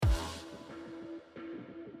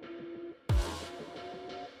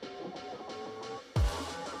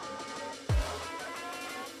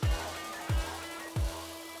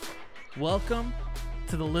Welcome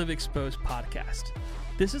to the Live Exposed podcast.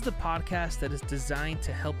 This is the podcast that is designed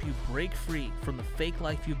to help you break free from the fake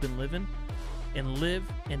life you've been living and live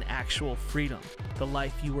in actual freedom, the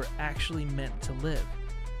life you were actually meant to live.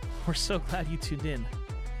 We're so glad you tuned in,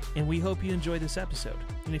 and we hope you enjoy this episode.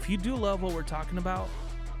 And if you do love what we're talking about,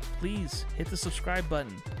 please hit the subscribe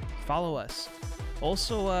button, follow us.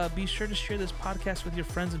 Also, be sure to share this podcast with your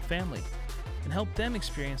friends and family and help them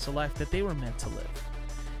experience the life that they were meant to live.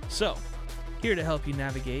 So, here to help you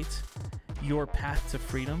navigate your path to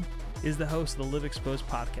freedom is the host of the Live Exposed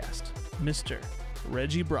podcast, Mr.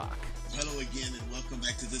 Reggie Brock. Hello again, and welcome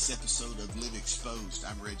back to this episode of Live Exposed.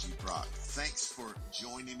 I'm Reggie Brock. Thanks for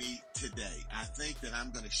joining me today. I think that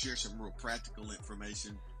I'm going to share some real practical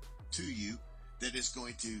information to you that is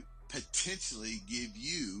going to potentially give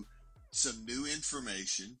you some new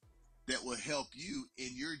information that will help you in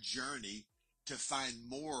your journey to find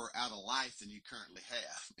more out of life than you currently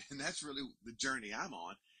have. And that's really the journey I'm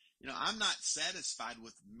on. I'm not satisfied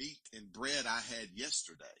with meat and bread I had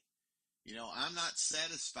yesterday. I'm not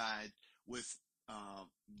satisfied with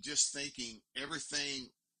just thinking everything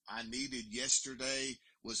I needed yesterday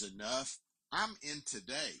was enough. I'm in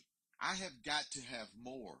today. I have got to have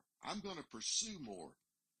more. I'm going to pursue more.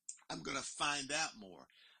 I'm going to find out more.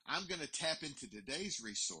 I'm going to tap into today's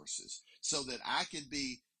resources so that I can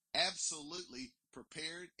be absolutely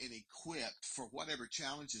prepared and equipped for whatever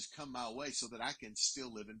challenges come my way so that I can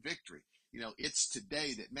still live in victory. It's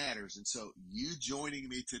today that matters. And so you joining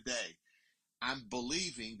me today, I'm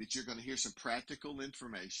believing that you're going to hear some practical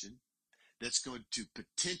information that's going to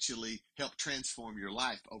potentially help transform your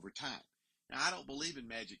life over time. Now, I don't believe in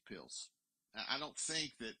magic pills. I don't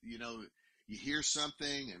think that, you hear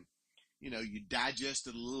something and you digest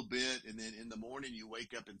it a little bit, and then in the morning you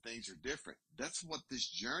wake up and things are different. That's what this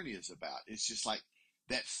journey is about. It's just like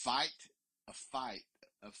that fight of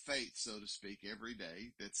faith, so to speak, every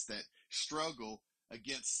day. That's that struggle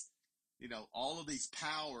against, all of these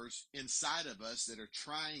powers inside of us that are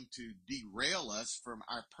trying to derail us from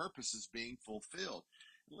our purposes being fulfilled.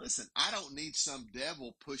 Listen, I don't need some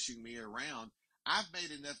devil pushing me around. I've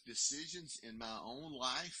made enough decisions in my own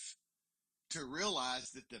life to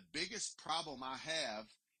realize that the biggest problem I have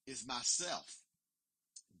is myself,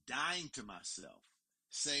 dying to myself,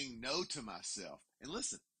 saying no to myself. And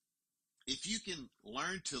listen, if you can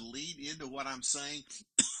learn to lead into what I'm saying,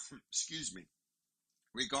 excuse me,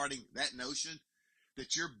 regarding that notion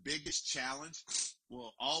that your biggest challenge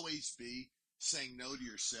will always be saying no to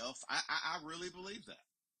yourself, I really believe that.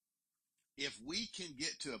 If we can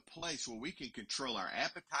get to a place where we can control our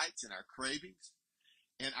appetites and our cravings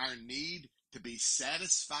and our need to be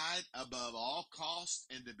satisfied above all costs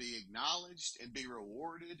and to be acknowledged and be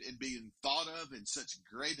rewarded and being thought of in such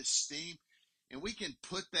great esteem, and we can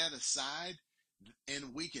put that aside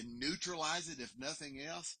and we can neutralize it if nothing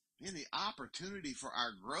else, then the opportunity for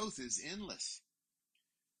our growth is endless.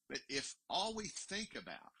 But if all we think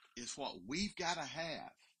about is what we've got to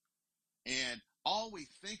have, and all we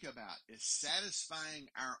think about is satisfying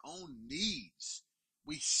our own needs,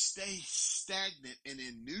 we stay stagnant and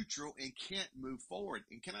in neutral and can't move forward.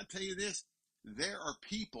 And can I tell you this? There are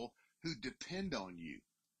people who depend on you,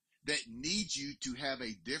 that need you to have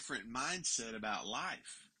a different mindset about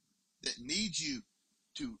life, that need you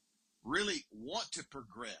to really want to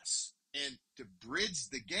progress and to bridge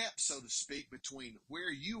the gap, so to speak, between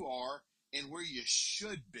where you are and where you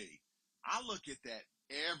should be. I look at that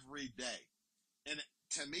every day. And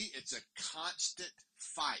to me, it's a constant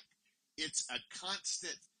fight. It's a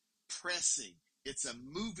constant pressing. It's a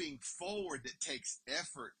moving forward that takes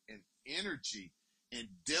effort and energy and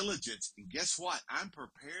diligence. And guess what? I'm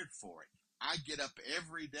prepared for it. I get up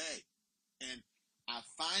every day and I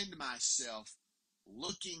find myself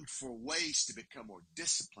looking for ways to become more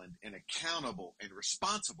disciplined and accountable and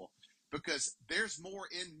responsible, because there's more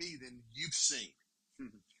in me than you've seen.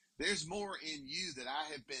 There's more in you that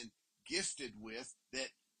I have been gifted with that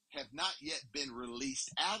have not yet been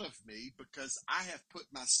released out of me, because I have put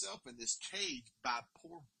myself in this cage by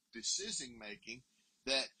poor decision making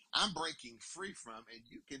that I'm breaking free from, and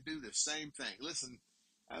you can do the same thing. Listen,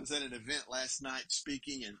 I was at an event last night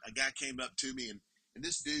speaking, and a guy came up to me, and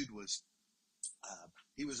this dude was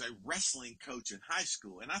he was a wrestling coach in high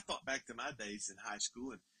school. And I thought back to my days in high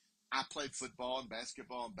school, and I played football and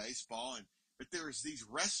basketball and baseball, but there was these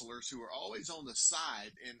wrestlers who were always on the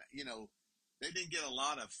side, and they didn't get a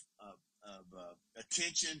lot of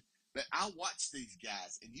attention. But I watched these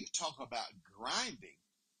guys, and you talk about grinding.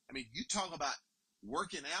 I mean, you talk about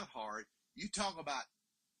working out hard. You talk about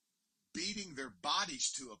beating their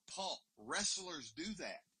bodies to a pulp. Wrestlers do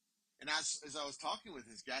that. And as I was talking with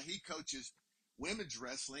this guy, he coaches women's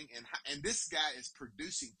wrestling, and this guy is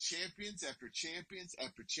producing champions after champions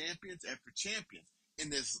after champions after champions in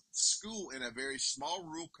this school in a very small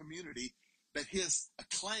rural community, but his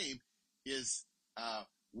acclaim is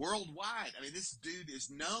worldwide. I mean, this dude is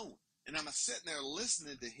known, and I'm sitting there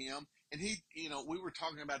listening to him, and he, we were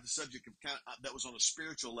talking about the subject of that was on a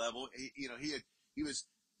spiritual level. He was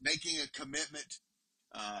making a commitment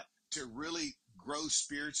to really grow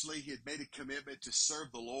spiritually. He had made a commitment to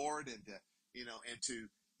serve the Lord and to,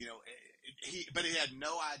 but he had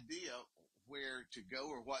no idea where to go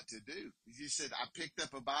or what to do. He said, I picked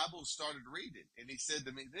up a Bible and started reading. And he said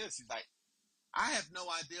to me this, he's like, I have no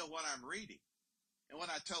idea what I'm reading. And what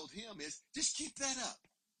I told him is, just keep that up.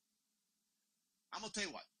 I'm going to tell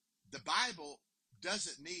you what, the Bible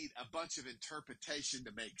doesn't need a bunch of interpretation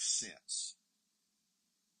to make sense.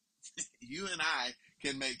 You and I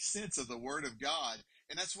can make sense of the Word of God.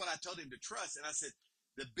 And that's what I told him to trust. And I said,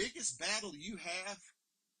 the biggest battle you have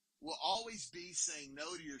will always be saying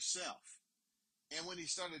no to yourself. And when he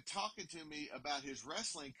started talking to me about his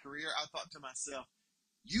wrestling career, I thought to myself,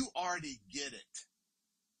 you already get it.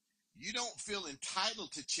 You don't feel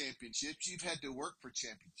entitled to championships. You've had to work for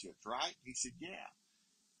championships, right? He said, yeah.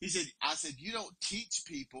 I said, you don't teach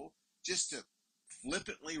people just to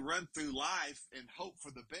flippantly run through life and hope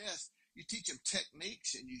for the best. You teach them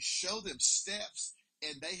techniques and you show them steps,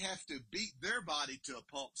 and they have to beat their body to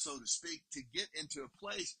a pulp, so to speak, to get into a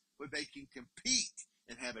place where they can compete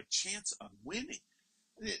and have a chance of winning.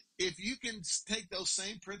 If you can take those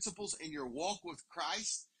same principles in your walk with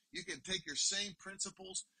Christ, you can take your same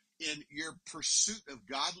principles in your pursuit of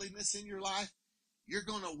godliness in your life, you're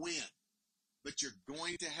going to win. But you're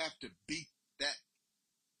going to have to beat that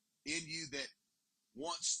in you that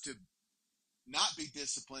wants to not be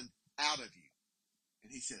disciplined out of you.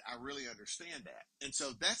 And he said, I really understand that. And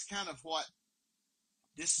so that's kind of what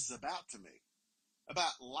this is about to me,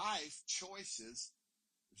 about life choices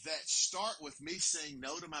that start with me saying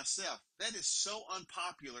no to myself. That is so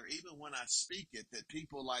unpopular, even when I speak it, that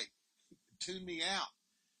people tune me out.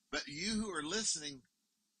 But you who are listening,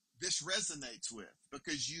 this resonates with,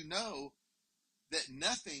 because you know that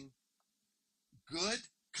nothing good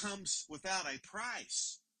comes without a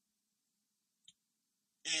price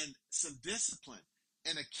and some discipline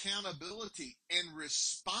and accountability and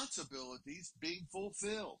responsibilities being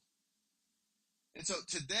fulfilled. And so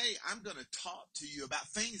today I'm going to talk to you about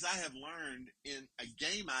things I have learned in a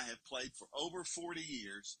game I have played for over 40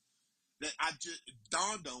 years that I've just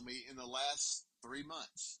dawned on me in the last 3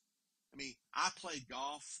 months. I mean, I play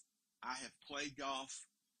golf. I have played golf.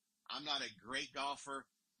 I'm not a great golfer,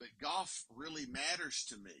 but golf really matters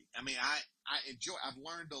to me. I mean, I've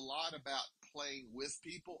learned a lot about playing with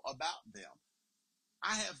people, about them.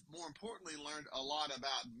 I have, more importantly, learned a lot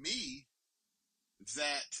about me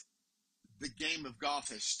that the game of golf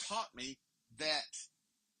has taught me that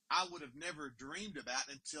I would have never dreamed about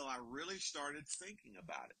until I really started thinking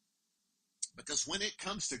about it. Because when it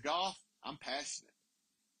comes to golf, I'm passionate.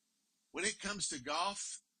 When it comes to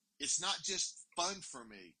golf, it's not just fun for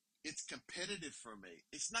me. It's competitive for me.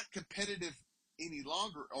 It's not competitive any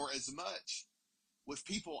longer or as much with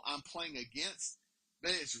people I'm playing against,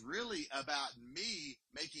 but it's really about me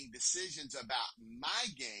making decisions about my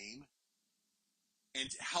game and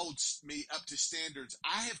holds me up to standards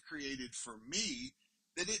I have created for me,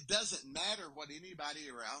 that it doesn't matter what anybody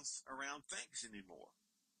else around thinks anymore.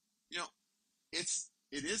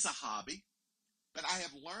 It is a hobby, but I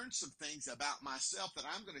have learned some things about myself that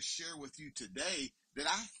I'm going to share with you today that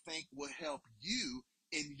I think will help you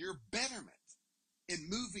in your betterment, in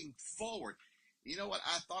moving forward. You know what?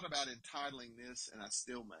 I thought about entitling this, and I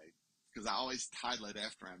still may, because I always title it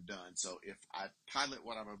after I'm done. So if I title it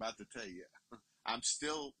what I'm about to tell you, I'm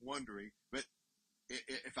still wondering, but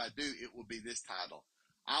if I do, it will be this title: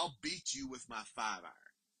 I'll beat you with my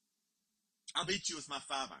 5-iron. I'll beat you with my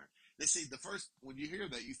 5-iron. Now, see, when you hear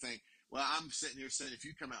that, you think, well, I'm sitting here saying, if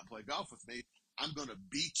you come out and play golf with me, I'm going to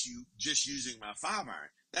beat you just using my 5-iron.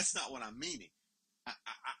 That's not what I'm meaning. I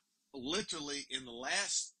literally, in the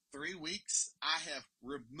last 3 weeks, I have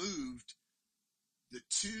removed the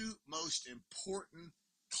 2 most important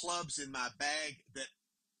clubs in my bag that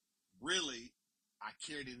really I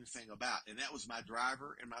cared anything about, and that was my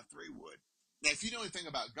driver and my 3-wood. Now, if you know anything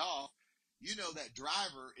about golf, you know that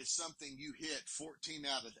driver is something you hit 14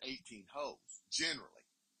 out of 18 holes, generally.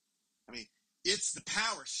 I mean, it's the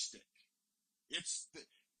power stick.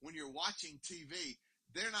 When you're watching TV,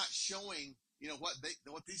 they're not showing,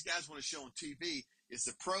 what these guys want to show on TV is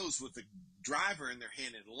the pros with the driver in their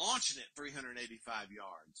hand and launching it 385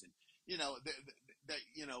 yards. And,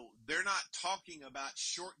 they're not talking about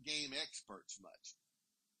short game experts much.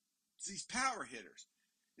 It's these power hitters.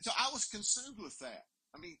 And so I was consumed with that.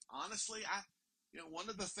 I mean, honestly, one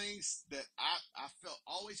of the things that I felt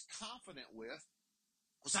always confident with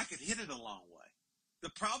was I could hit it a long way. The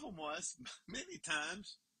problem was many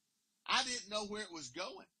times I didn't know where it was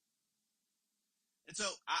going. And so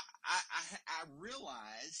I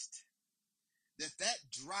realized that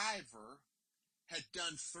driver had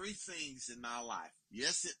done three things in my life.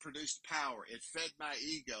 Yes, it produced power. It fed my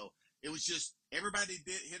ego. It was just everybody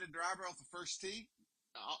did hit a driver off the first tee.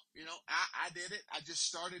 I did it. I just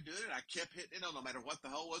started doing it. I kept hitting it no matter what the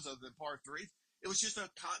hole was other than par threes. It was just a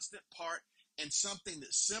constant part and something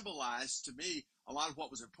that symbolized to me a lot of what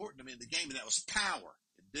was important to me in the game, and that was power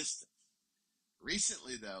and distance.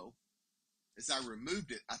 Recently, though, as I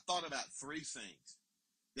removed it, I thought about three things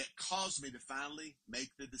that caused me to finally make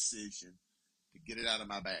the decision to get it out of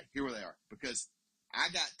my bag. Here they are. Because I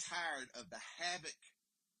got tired of the havoc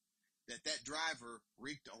that driver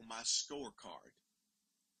wreaked on my scorecard.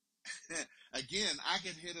 Again, I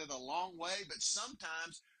could hit it a long way, but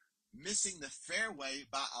sometimes missing the fairway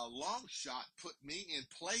by a long shot put me in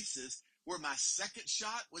places where my second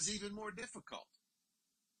shot was even more difficult.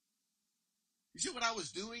 You see what I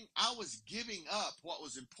was doing? I was giving up what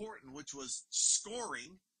was important, which was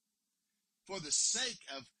scoring, for the sake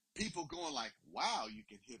of people going like, wow, you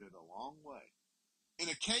can hit it a long way. And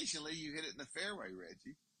occasionally you hit it in the fairway,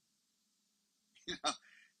 Reggie.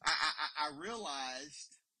 I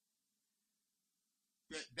realized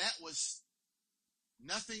that was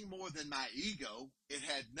nothing more than my ego. It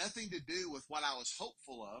had nothing to do with what I was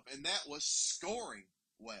hopeful of, and that was scoring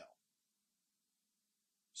well.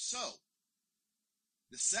 So,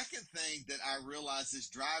 the second thing that I realized this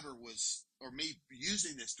driver was, or me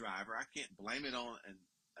using this driver, I can't blame it on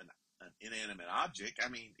an inanimate object. I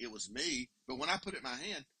mean, it was me. But when I put it in my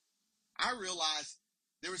hand, I realized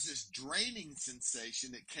there was this draining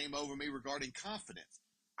sensation that came over me regarding confidence.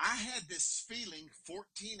 I had this feeling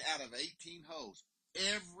 14 out of 18 holes.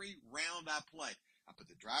 Every round I play, I put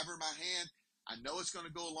the driver in my hand. I know it's going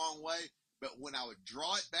to go a long way, but when I would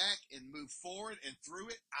draw it back and move forward and through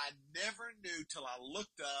it, I never knew till I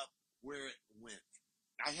looked up where it went.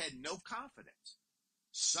 I had no confidence.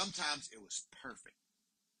 Sometimes it was perfect.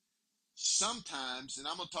 Sometimes, and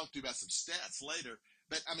I'm going to talk to you about some stats later,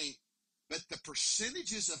 but the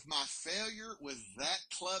percentages of my failure with that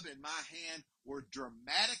club in my hand were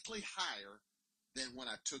dramatically higher than when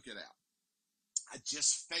I took it out. I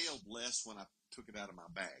just failed less when I took it out of my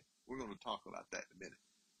bag. We're going to talk about that in a minute.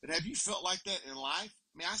 But have you felt like that in life?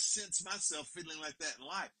 I mean, I sense myself feeling like that in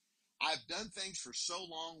life. I've done things for so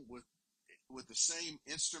long with the same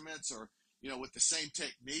instruments or, with the same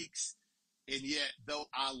techniques. And yet, though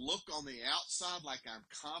I look on the outside like I'm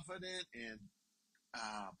confident and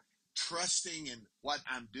trusting in what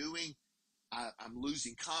I'm doing, I'm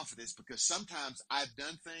losing confidence because sometimes I've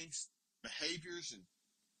done things, behaviors and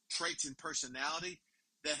traits in personality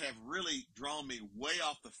that have really drawn me way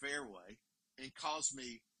off the fairway and caused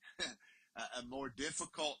me a more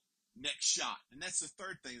difficult next shot. And that's the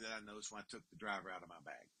third thing that I noticed when I took the driver out of my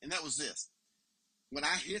bag. And that was this. When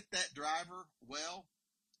I hit that driver well,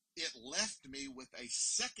 it left me with a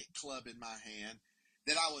second club in my hand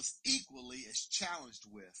that I was equally as challenged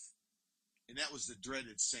with. And that was the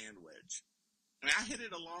dreaded sand wedge. And I hit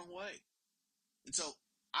it a long way. And so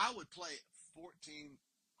I would play 14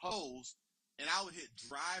 holes and I would hit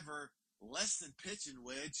driver less than pitch and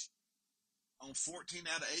wedge on 14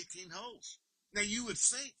 out of 18 holes. Now you would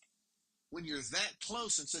think when you're that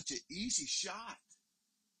close and such an easy shot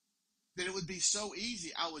that it would be so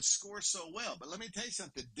easy, I would score so well. But let me tell you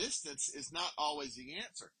something, distance is not always the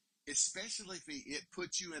answer, especially if it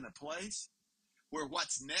puts you in a place where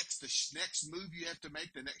what's next, the next move you have to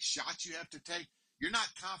make, the next shot you have to take, you're not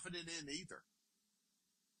confident in either.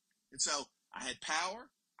 And so I had power,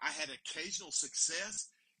 I had occasional success,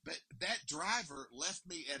 but that driver left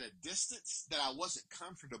me at a distance that I wasn't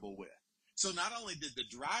comfortable with. So not only did the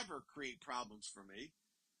driver create problems for me,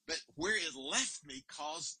 but where it left me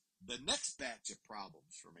caused the next batch of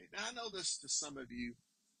problems for me. Now, I know this to some of you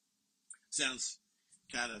sounds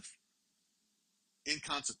kind of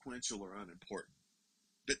inconsequential or unimportant,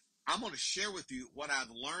 but I'm going to share with you what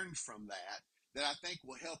I've learned from that I think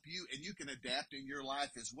will help you, and you can adapt in your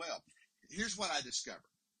life as well. Here's what I discovered.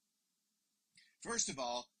 First of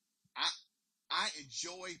all, I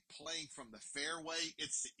enjoy playing from the fairway.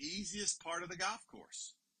 It's the easiest part of the golf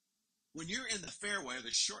course. When you're in the fairway, or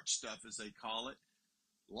the short stuff as they call it,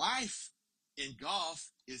 life in golf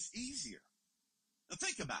is easier. Now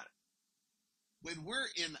think about it. When we're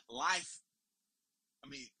in life,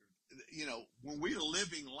 when we're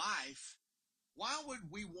living life, why would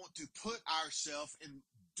we want to put ourselves in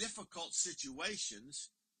difficult situations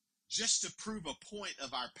just to prove a point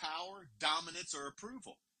of our power, dominance, or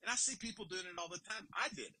approval. And I see people doing it all the time. I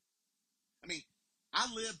did it. I mean, I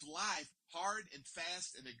lived life hard and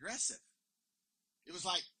fast and aggressive. It was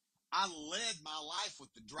like I led my life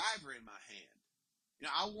with the driver in my hand. You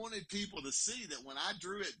know, I wanted people to see that when I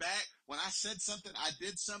drew it back, when I said something, I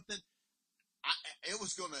did something, I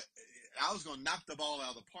was going to knock the ball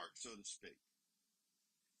out of the park, so to speak.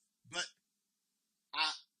 But I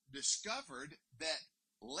discovered that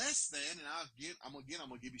less than, and I'm going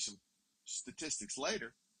to give you some statistics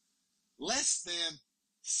later, less than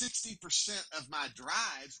 60% of my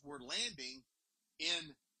drives were landing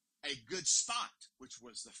in a good spot, which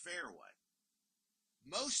was the fairway.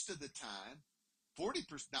 Most of the time, 40%,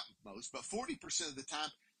 not most, but 40% of the time,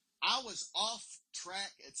 I was off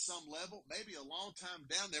track at some level, maybe a long time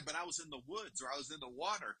down there, but I was in the woods, or I was in the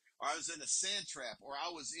water, or I was in a sand trap, or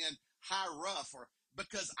I was in high rough, or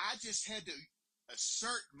because I just had to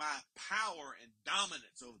assert my power and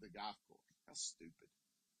dominance over the golf course. How stupid.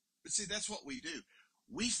 But see, that's what we do.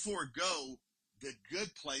 We forego the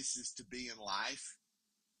good places to be in life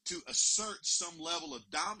to assert some level of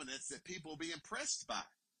dominance that people will be impressed by.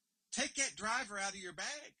 Take that driver out of your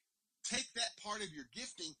bag. Take that part of your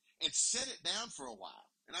gifting and set it down for a while.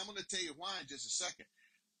 And I'm going to tell you why in just a second.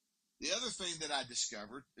 The other thing that I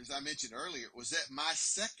discovered, as I mentioned earlier, was that my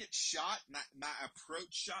second shot, my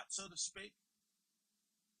approach shot, so to speak,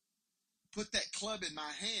 put that club in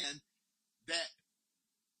my hand that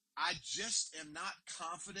I just am not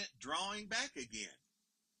confident drawing back again.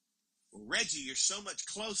 Well, Reggie, you're so much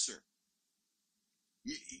closer.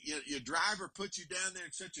 Your driver put you down there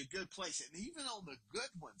in such a good place. And even on the good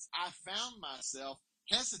ones, I found myself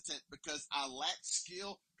hesitant because I lack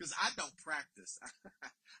skill, because I don't practice.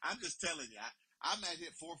 I'm just telling you, I might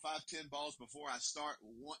hit 4, 5, 10 balls before I start,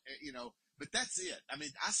 but that's it. I mean,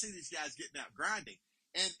 I see these guys getting out grinding.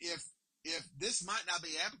 And if this might not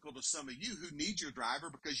be applicable to some of you who need your driver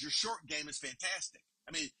because your short game is fantastic.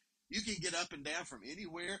 I mean, you can get up and down from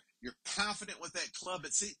anywhere. You're confident with that club.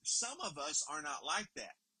 But see, some of us are not like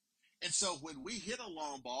that. And so when we hit a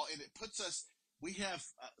long ball and it puts us, we have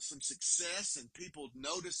some success and people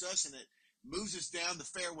notice us and it moves us down the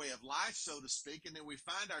fairway of life, so to speak. And then we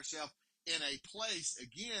find ourselves in a place,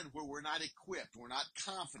 again, where we're not equipped, we're not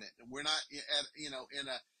confident, and we're not in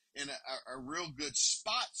a real good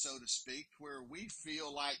spot, so to speak, where we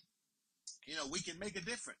feel like, we can make a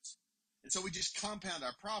difference. And so we just compound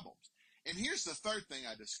our problems. And here's the third thing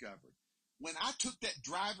I discovered. When I took that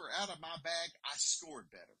driver out of my bag, I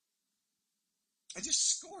scored better. I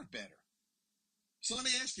just scored better. So let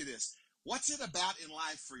me ask you this. What's it about in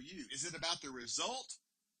life for you? Is it about the result?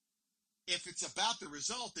 If it's about the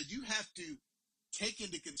result, then you have to take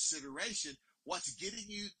into consideration what's getting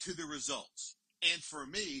you to the results. And for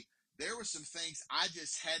me, there were some things I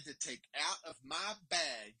just had to take out of my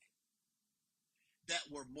bag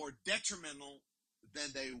that were more detrimental than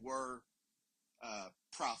they were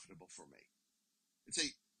profitable for me. And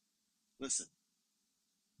see, listen,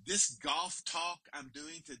 this golf talk I'm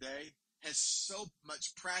doing today has so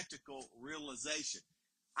much practical realization.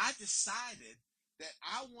 I decided that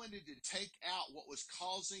I wanted to take out what was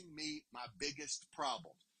causing me my biggest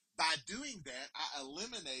problems. By doing that, I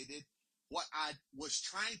eliminated what I was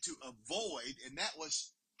trying to avoid, and that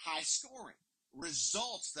was high scoring,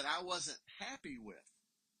 results that I wasn't happy with.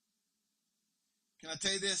 Can I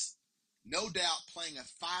tell you this? No doubt playing a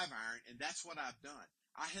 5-iron, and that's what I've done.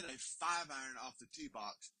 I hit a 5-iron off the tee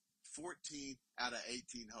box 14 out of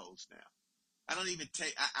 18 holes now. I don't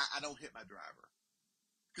hit my driver.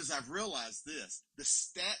 Because I've realized this. The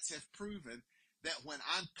stats have proven that when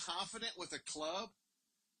I'm confident with a club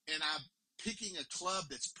and I'm picking a club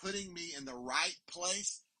that's putting me in the right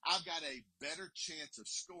place, I've got a better chance of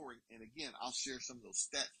scoring. And again, I'll share some of those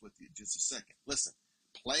stats with you in just a second. Listen,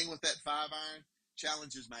 playing with that 5-iron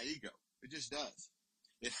challenges my ego. It just does.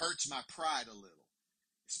 It hurts my pride a little,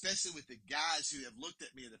 especially with the guys who have looked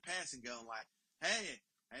at me in the past and gone like, hey,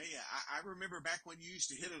 I remember back when you used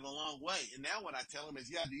to hit it a long way. And now what I tell them is,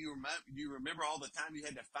 yeah, do you remember all the time you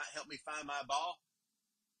had to help me find my ball?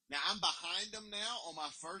 Now, I'm behind them now on my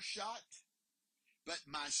first shot, but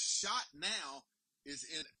my shot now is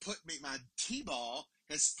my T-ball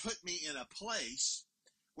has put me in a place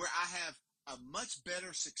where I have a much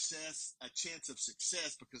better chance of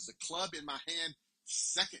success because the club in my hand,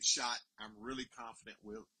 second shot, I'm really confident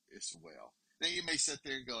with as well. Now, you may sit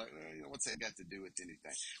there and go, what's that got to do with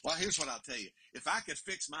anything? Well, here's what I'll tell you. If I could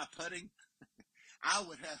fix my putting, I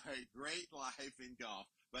would have a great life in golf,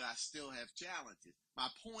 but I still have challenges. My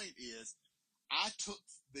point is, I took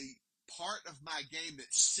the part of my game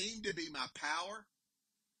that seemed to be my power,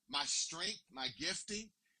 my strength, my gifting,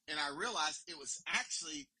 and I realized it was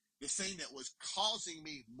actually the thing that was causing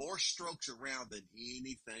me more strokes around than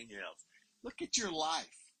anything else. Look at your life.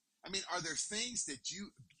 I mean, are there things that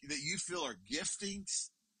you feel are giftings?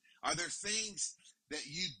 Are there things that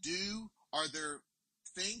you do? Are there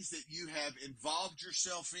things that you have involved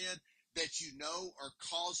yourself in that you know are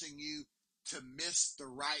causing you to miss the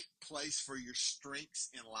right place for your strengths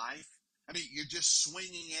in life? I mean, you're just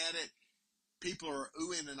swinging at it. People are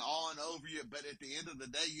oohing and awing over you, but at the end of the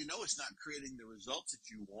day, you know it's not creating the results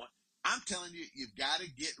that you want. I'm telling you, you've got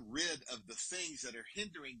to get rid of the things that are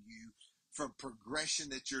hindering you from progression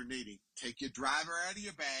that you're needing. Take your driver out of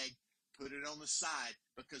your bag, put it on the side,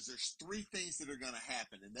 because there's three things that are going to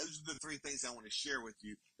happen. And those are the three things I want to share with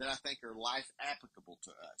you that I think are life applicable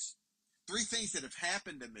to us. Three things that have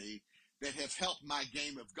happened to me that have helped my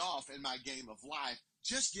game of golf and my game of life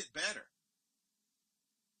just get better.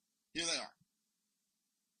 Here they are.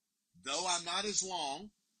 Though I'm not as long,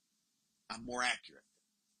 I'm more accurate.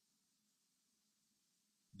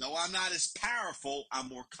 Though I'm not as powerful, I'm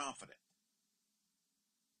more confident.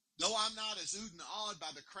 Though I'm not as oohed and awed by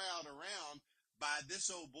the crowd around by this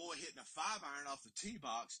old boy hitting a 5-iron off the tee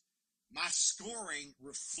box, my scoring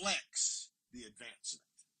reflects the advancement.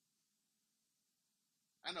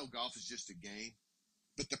 I know golf is just a game,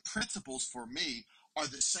 but the principles for me are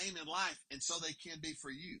the same in life, and so they can be for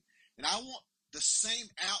you. And I want the same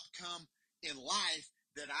outcome in life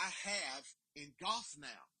that I have in golf now.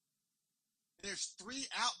 There's three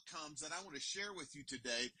outcomes that I want to share with you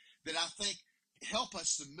today that I think help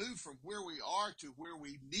us to move from where we are to where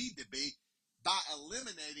we need to be by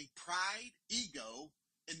eliminating pride, ego,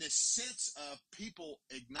 and this sense of people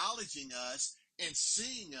acknowledging us and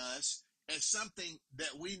seeing us as something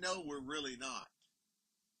that we know we're really not.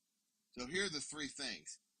 So here are the three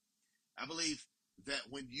things. I believe that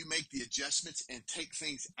when you make the adjustments and take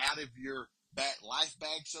things out of your life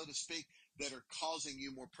bag, so to speak, that are causing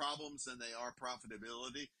you more problems than they are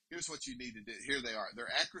profitability, here's what you need to do. Here they are.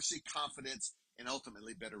 They're accuracy, confidence, and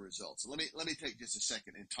ultimately better results. So let me take just a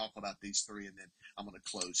second and talk about these three, and then I'm going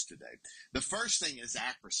to close today. The first thing is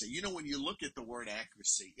accuracy. You know, when you look at the word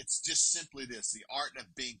accuracy, it's just simply this, the art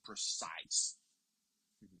of being precise.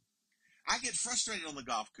 I get frustrated on the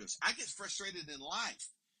golf course. I get frustrated in life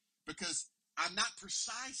because I'm not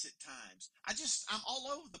precise at times. I'm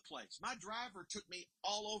all over the place. My driver took me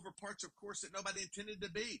all over parts of course that nobody intended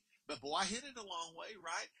to be. But boy, I hit it a long way,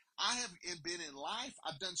 right? I have been in life.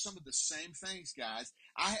 I've done some of the same things, guys.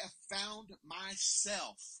 I have found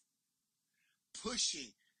myself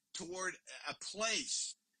pushing toward a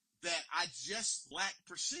place that I just lack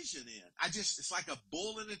precision in. It's like a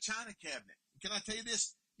bull in a china cabinet. Can I tell you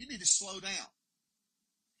this? You need to slow down.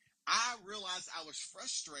 I realized I was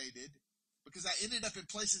frustrated because I ended up in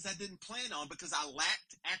places I didn't plan on because I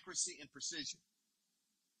lacked accuracy and precision.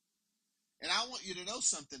 And I want you to know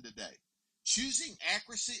something today. Choosing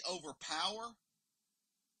accuracy over power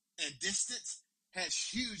and distance has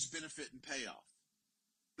huge benefit and payoff.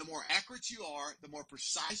 The more accurate you are, the more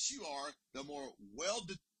precise you are, the more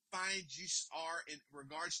well-defined you are in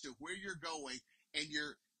regards to where you're going, and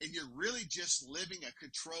you're really just living a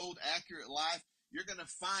controlled, accurate life, you're going to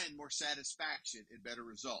find more satisfaction and better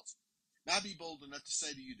results. Now, I'd be bold enough to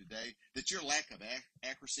say to you today that your lack of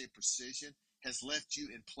accuracy and precision has left you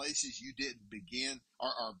in places you didn't begin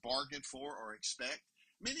or bargain for or expect.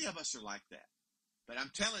 Many of us are like that. But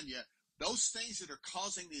I'm telling you, those things that are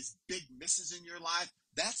causing these big misses in your life,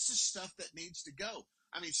 that's the stuff that needs to go.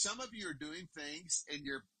 I mean, some of you are doing things and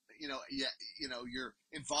you're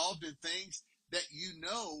involved in things that you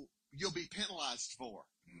know you'll be penalized for,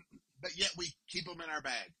 but yet we keep them in our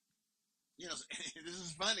bag. You know, this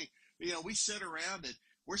is funny. You know, we sit around and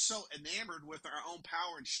we're so enamored with our own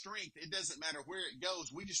power and strength, it doesn't matter where it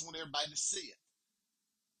goes. We just want everybody to see it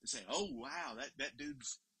and say, oh, wow, that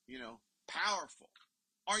dude's, powerful.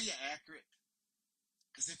 Are you accurate?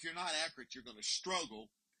 Because if you're not accurate, you're going to struggle.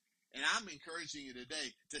 And I'm encouraging you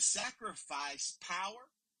today to sacrifice power,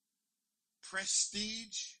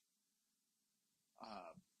 prestige,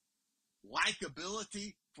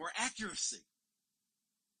 likability for accuracy.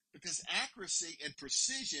 Because accuracy and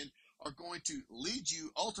precision are going to lead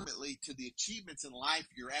you ultimately to the achievements in life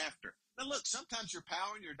you're after. Now look, sometimes your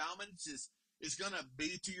power and your dominance is going to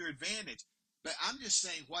be to your advantage. But I'm just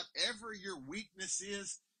saying, whatever your weakness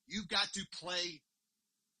is, you've got to play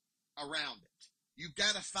around it. You've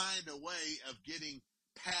got to find a way of getting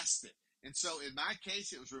past it. And so in my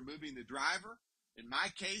case, it was removing the driver. In my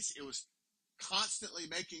case, it was constantly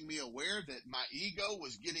making me aware that my ego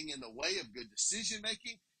was getting in the way of good decision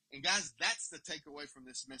making. And guys, that's the takeaway from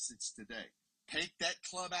this message today. Take that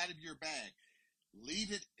club out of your bag.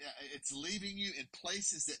 It's leaving you in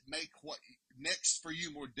places that make what next for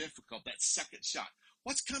you more difficult, that second shot.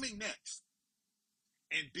 What's coming next?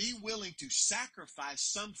 And be willing to sacrifice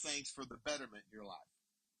some things for the betterment in your life,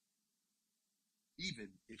 even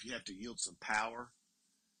if you have to yield some power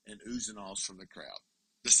and oohs and ahs from the crowd.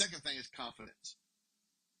 The second thing is confidence.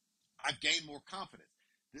 I've gained more confidence.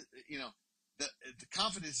 The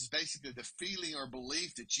confidence is basically the feeling or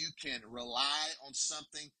belief that you can rely on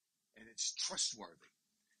something and it's trustworthy.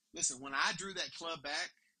 Listen, when I drew that club back,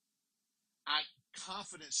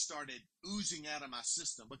 confidence started oozing out of my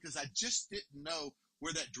system because I just didn't know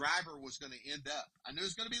where that driver was going to end up. I knew it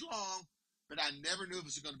was going to be long, but I never knew it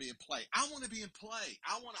was going to be in play. I want to be in play.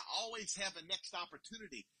 I want to always have a next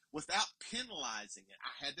opportunity without penalizing it.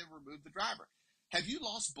 I had to remove the driver. Have you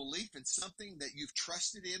lost belief in something that you've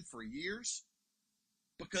trusted in for years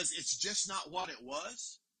because it's just not what it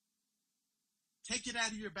was? Take it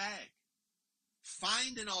out of your bag.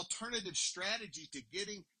 Find an alternative strategy to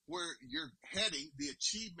getting where you're heading, the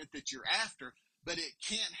achievement that you're after, but it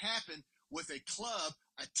can't happen with a club,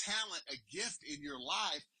 a talent, a gift in your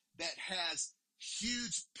life that has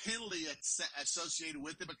huge penalty associated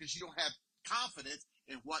with it because you don't have confidence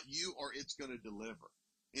in what you or it's going to deliver.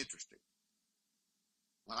 Interesting.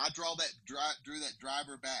 When I drew that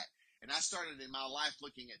driver back, and I started in my life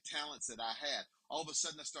looking at talents that I had, all of a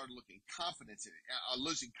sudden I started losing confidence,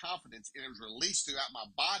 and it was released throughout my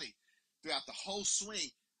body, throughout the whole swing,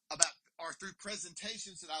 through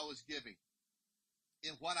presentations that I was giving.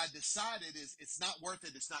 And what I decided is it's not worth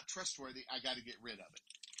it. It's not trustworthy. I got to get rid of it.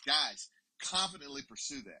 Guys, confidently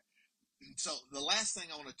pursue that. So the last thing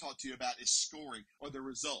I want to talk to you about is scoring or the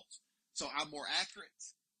results. So I'm more accurate,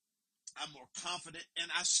 I'm more confident, and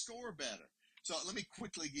I score better. So let me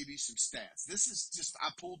quickly give you some stats. This is just, I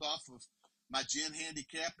pulled off of my gin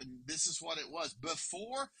handicap, and this is what it was.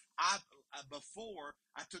 Before I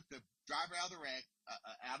took the driver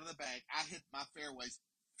out of the bag, I hit my fairways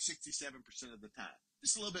 67% of the time.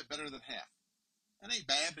 Just a little bit better than half. That ain't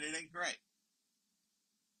bad, but it ain't great.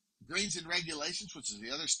 Greens and regulations, which is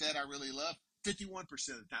the other stat I really love, 51% of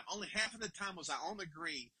the time. Only half of the time was I on the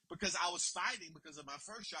green because I was fighting because of my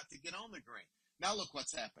first shot to get on the green. Now look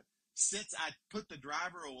what's happened. Since I put the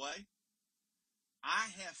driver away, I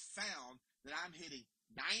have found that I'm hitting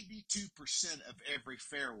 92% of every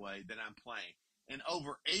fairway that I'm playing and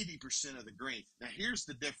over 80% of the greens. Now here's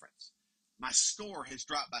the difference. My score has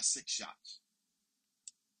dropped by 6 shots.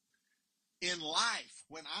 In life,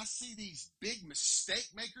 when I see these big mistake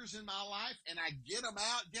makers in my life and I get them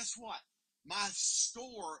out, guess what? My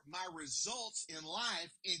score, my results in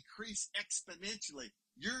life increase exponentially.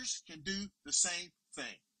 Yours can do the same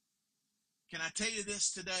thing. Can I tell you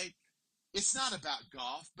this today? It's not about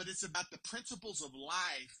golf, but it's about the principles of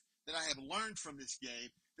life that I have learned from this game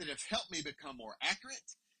that have helped me become more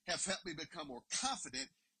accurate, have helped me become more confident,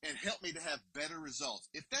 and helped me to have better results.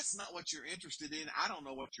 If that's not what you're interested in, I don't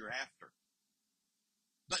know what you're after.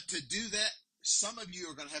 But to do that, some of you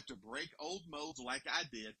are going to have to break old molds like I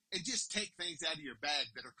did and just take things out of your bag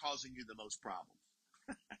that are causing you the most problems.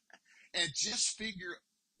 And just figure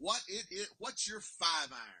what's your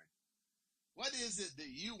 5-iron? What is it that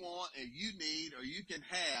you want and you need or you can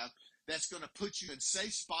have that's going to put you in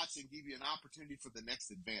safe spots and give you an opportunity for the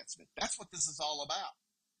next advancement? That's what this is all about.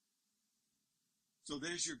 So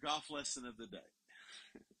there's your golf lesson of the day.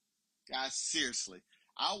 Guys, seriously,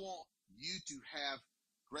 I want you to have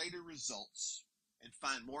greater results and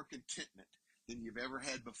find more contentment than you've ever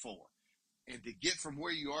had before. And to get from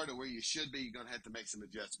where you are to where you should be, you're going to have to make some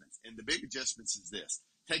adjustments. And the big adjustments is this.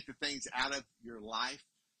 Take the things out of your life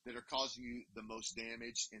that are causing you the most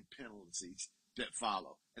damage and penalties that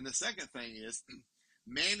follow. And the second thing is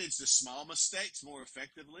manage the small mistakes more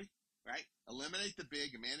effectively, right? Eliminate the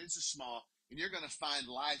big and manage the small, and you're going to find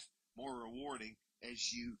life more rewarding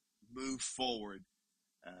as you move forward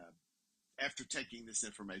after taking this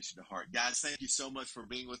information to heart. Guys, thank you so much for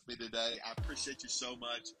being with me today. I appreciate you so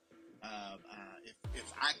much.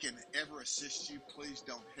 If I can ever assist you, please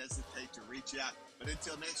don't hesitate to reach out. But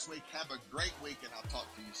until next week, have a great week, and I'll talk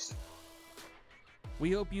to you soon.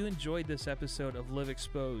 We hope you enjoyed this episode of Live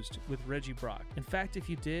Exposed with Reggie Brock. In fact, if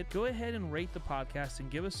you did, go ahead and rate the podcast and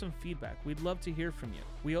give us some feedback. We'd love to hear from you.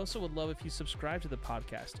 We also would love if you subscribed to the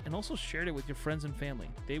podcast and also shared it with your friends and family.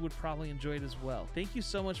 They would probably enjoy it as well. Thank you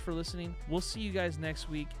so much for listening. We'll see you guys next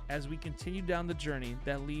week as we continue down the journey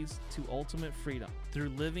that leads to ultimate freedom through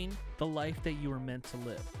living the life that you were meant to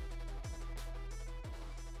live.